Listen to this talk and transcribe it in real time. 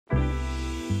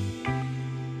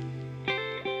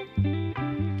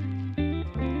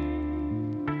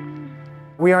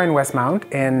We are in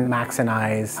Westmount in Max and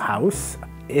I's house.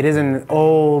 It is an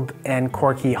old and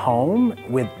quirky home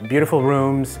with beautiful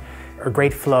rooms, a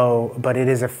great flow, but it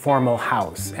is a formal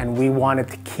house, and we wanted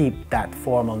to keep that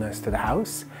formalness to the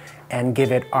house and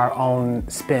give it our own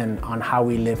spin on how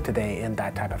we live today in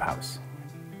that type of house.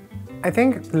 I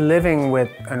think living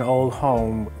with an old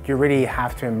home, you really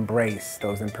have to embrace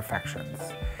those imperfections.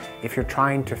 If you're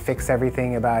trying to fix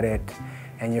everything about it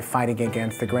and you're fighting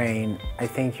against the grain, I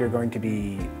think you're going to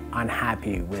be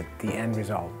unhappy with the end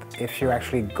result. If you're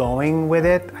actually going with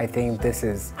it, I think this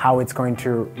is how it's going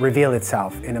to reveal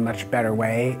itself in a much better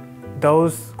way.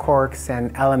 Those quirks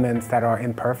and elements that are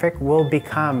imperfect will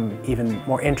become even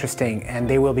more interesting, and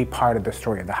they will be part of the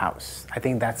story of the house. I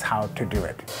think that's how to do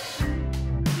it.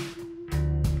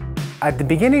 At the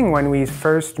beginning, when we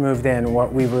first moved in,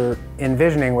 what we were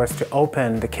envisioning was to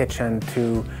open the kitchen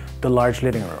to the large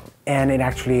living room. And it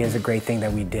actually is a great thing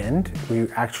that we didn't. We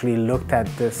actually looked at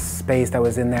this space that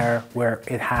was in there where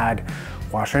it had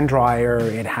washer and dryer,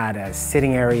 it had a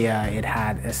sitting area, it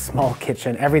had a small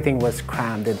kitchen. Everything was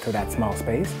crammed into that small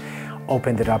space.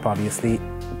 Opened it up, obviously.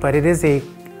 But it is a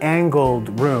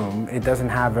angled room. It doesn't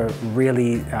have a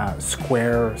really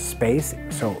square space.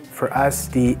 So for us,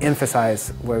 the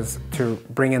emphasis was to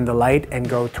bring in the light and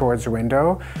go towards the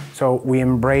window. So we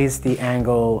embraced the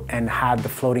angle and had the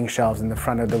floating shelves in the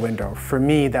front of the window. For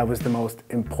me, that was the most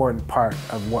important part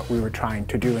of what we were trying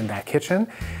to do in that kitchen.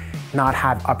 Not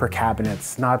have upper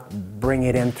cabinets, not bring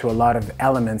it into a lot of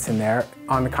elements in there.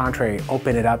 On the contrary,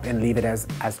 open it up and leave it as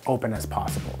open as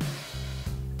possible.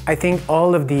 I think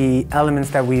all of the elements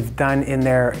that we've done in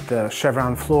there, the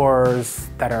chevron floors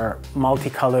that are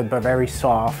multicolored but very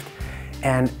soft,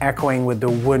 and echoing with the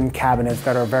wooden cabinets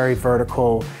that are very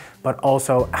vertical, but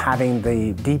also having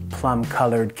the deep plum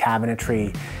colored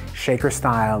cabinetry, shaker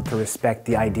style to respect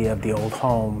the idea of the old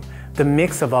home. The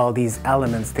mix of all these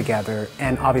elements together,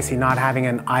 and obviously not having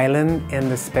an island in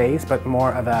the space, but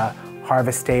more of a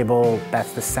harvest table,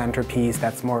 that's the centerpiece,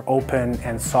 that's more open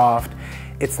and soft.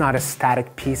 It's not a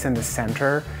static piece in the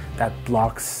center that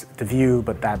blocks the view,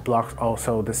 but that blocks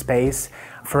also the space.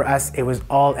 For us, it was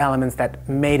all elements that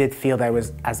made it feel that it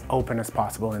was as open as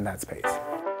possible in that space.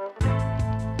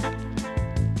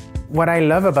 What I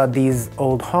love about these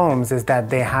old homes is that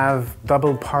they have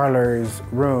double parlors,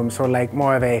 rooms, or like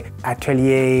more of a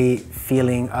atelier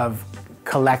feeling of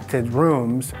collected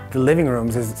rooms. The living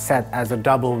rooms is set as a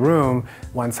double room.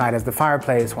 One side has the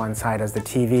fireplace, one side has the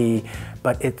TV,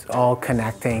 but it's all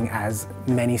connecting as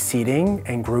many seating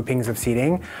and groupings of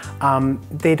seating.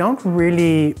 They don't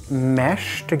really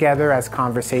mesh together as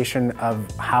conversation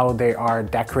of how they are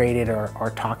decorated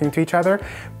or talking to each other,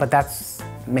 but that's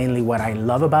mainly what I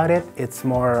love about it. It's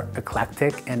more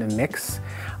eclectic and a mix,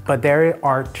 but there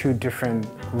are two different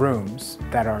rooms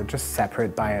that are just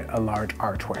separate by a large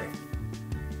archway.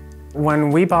 When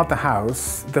we bought the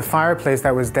house, the fireplace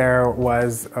that was there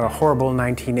was a horrible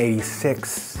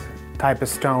 1986 type of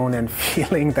stone and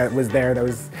feeling that was there.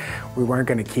 We weren't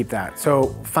going to keep that. So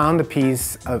found a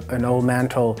piece of an old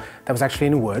mantle that was actually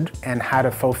in wood and had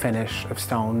a faux finish of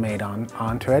stone made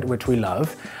onto it, which we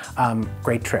love.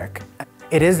 Great trick.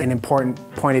 It is an important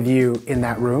point of view in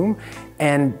that room.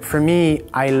 And for me,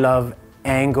 I love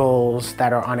angles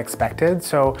that are unexpected.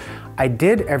 So I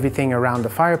did everything around the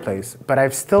fireplace, but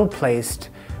I've still placed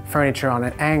furniture on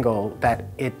an angle that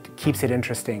it keeps it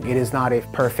interesting. It is not a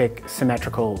perfect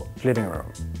symmetrical living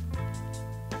room.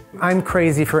 I'm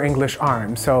crazy for English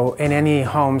arms, so in any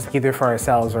homes, either for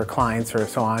ourselves or clients or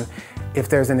so on, if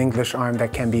there's an English arm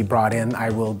that can be brought in,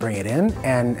 I will bring it in,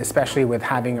 and especially with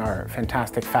having our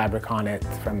fantastic fabric on it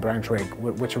from Brunswick,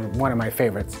 which is one of my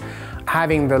favorites.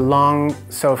 Having the long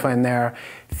sofa in there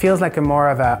feels like a more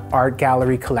of an art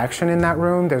gallery collection in that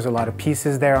room. There's a lot of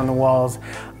pieces there on the walls,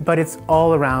 but it's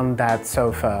all around that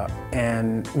sofa,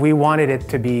 and we wanted it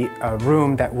to be a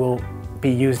room that will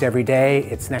be used every day.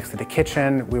 It's next to the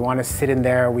kitchen. We want to sit in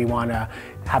there. We want to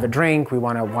have a drink. We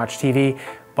want to watch TV.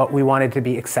 But we want it to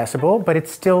be accessible, but it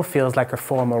still feels like a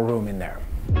formal room in there.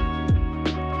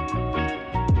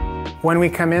 When we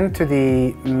come into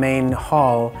the main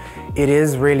hall, it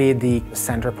is really the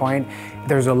center point.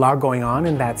 There's a lot going on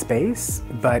in that space,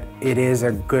 but it is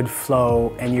a good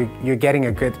flow, and you're getting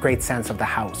a great sense of the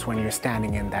house when you're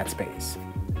standing in that space.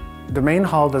 The main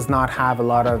hall does not have a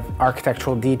lot of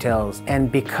architectural details, and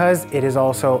because it is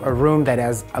also a room that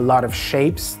has a lot of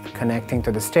shapes connecting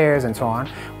to the stairs and so on,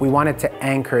 we wanted to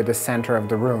anchor the center of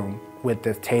the room with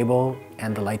the table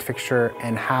and the light fixture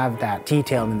and have that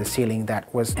detail in the ceiling that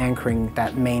was anchoring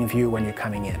that main view when you're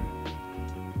coming in.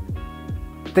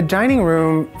 The dining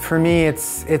room, for me,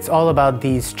 it's all about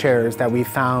these chairs that we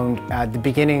found at the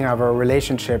beginning of our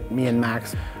relationship, me and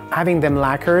Max. Having them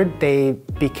lacquered, they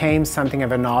became something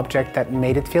of an object that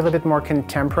made it feel a bit more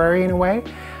contemporary in a way.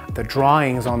 The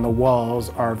drawings on the walls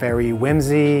are very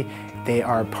whimsy. They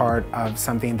are part of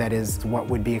something that is what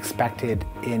would be expected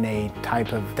in a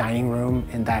type of dining room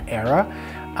in that era.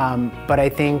 But I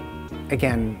think,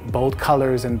 again, bold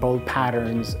colors and bold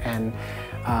patterns and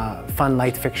fun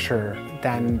light fixture,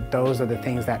 then those are the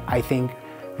things that I think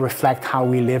reflect how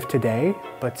we live today,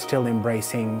 but still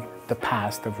embracing the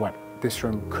past of what this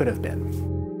room could have been.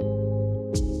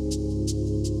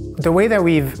 The way that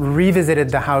we've revisited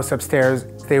the house upstairs,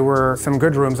 there were some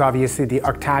good rooms, obviously the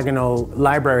octagonal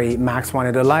library. Max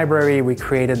wanted a library, we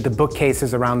created the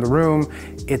bookcases around the room.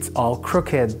 It's all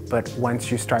crooked, but once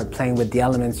you start playing with the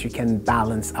elements, you can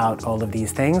balance out all of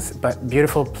these things. But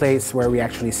beautiful place where we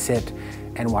actually sit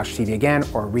and watch TV again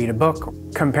or read a book,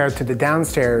 compared to the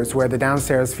downstairs, where the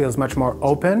downstairs feels much more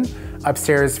open,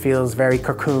 upstairs feels very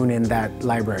cocoon in that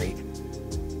library.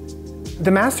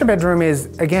 The master bedroom is,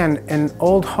 again, in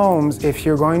old homes, if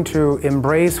you're going to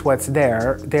embrace what's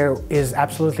there, there is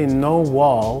absolutely no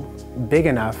wall big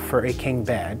enough for a king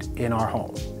bed in our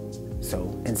home.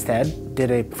 So instead, did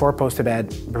a four-poster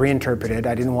bed, reinterpreted.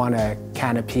 I didn't want a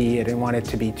canopy, I didn't want it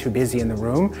to be too busy in the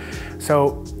room.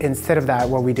 So instead of that,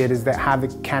 what we did is have the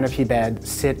canopy bed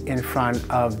sit in front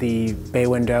of the bay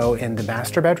window in the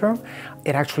master bedroom.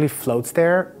 It actually floats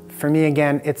there. For me,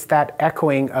 again, it's that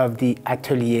echoing of the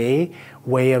atelier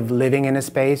way of living in a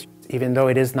space. Even though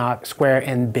it is not square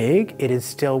and big, it is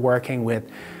still working with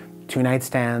two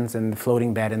nightstands and the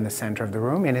floating bed in the center of the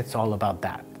room, and it's all about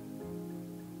that.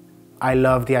 I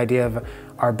love the idea of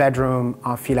our bedroom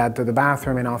enfilade to the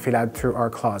bathroom and enfilade through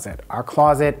our closet. Our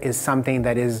closet is something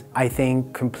that is, I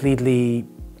think, completely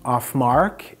off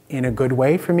mark in a good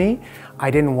way for me. I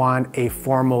didn't want a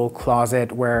formal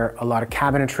closet where a lot of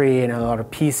cabinetry and a lot of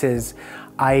pieces.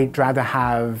 I'd rather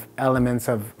have elements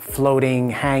of floating,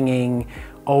 hanging,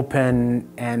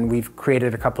 open, and we've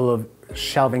created a couple of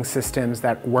shelving systems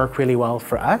that work really well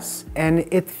for us. And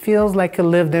it feels like a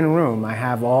lived-in room. I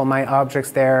have all my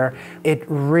objects there. It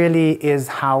really is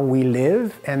how we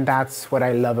live, and that's what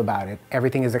I love about it.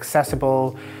 Everything is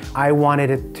accessible. I wanted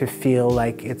it to feel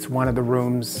like it's one of the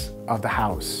rooms of the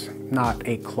house, not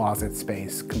a closet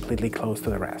space completely closed to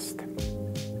the rest.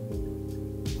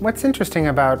 What's interesting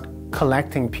about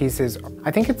collecting pieces,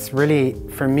 I think it's really,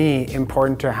 for me,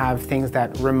 important to have things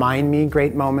that remind me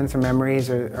great moments or memories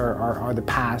or the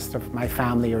past of my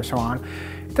family or so on.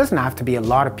 It doesn't have to be a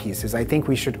lot of pieces. I think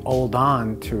we should hold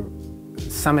on to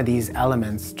some of these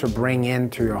elements to bring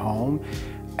into your home.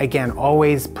 Again,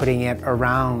 always putting it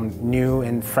around new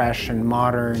and fresh and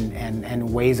modern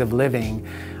and ways of living.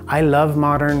 I love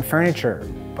modern furniture,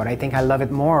 but I think I love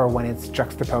it more when it's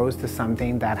juxtaposed to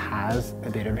something that has a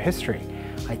bit of history.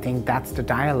 I think that's the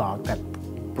dialogue that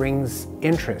brings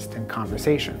interest and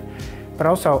conversation. But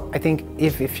also, I think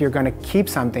if you're going to keep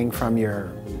something from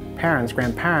your parents,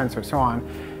 grandparents, or so on,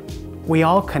 we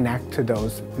all connect to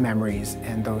those memories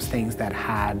and those things that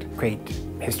had great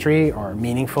history or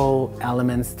meaningful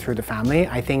elements through the family.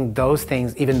 I think those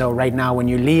things, even though right now when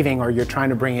you're leaving or you're trying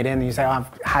to bring it in and you say, oh,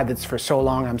 I've had this for so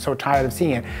long, I'm so tired of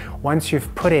seeing it. Once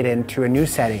you've put it into a new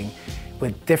setting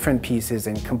with different pieces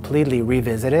and completely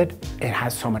revisit it, it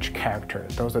has so much character.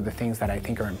 Those are the things that I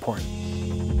think are important.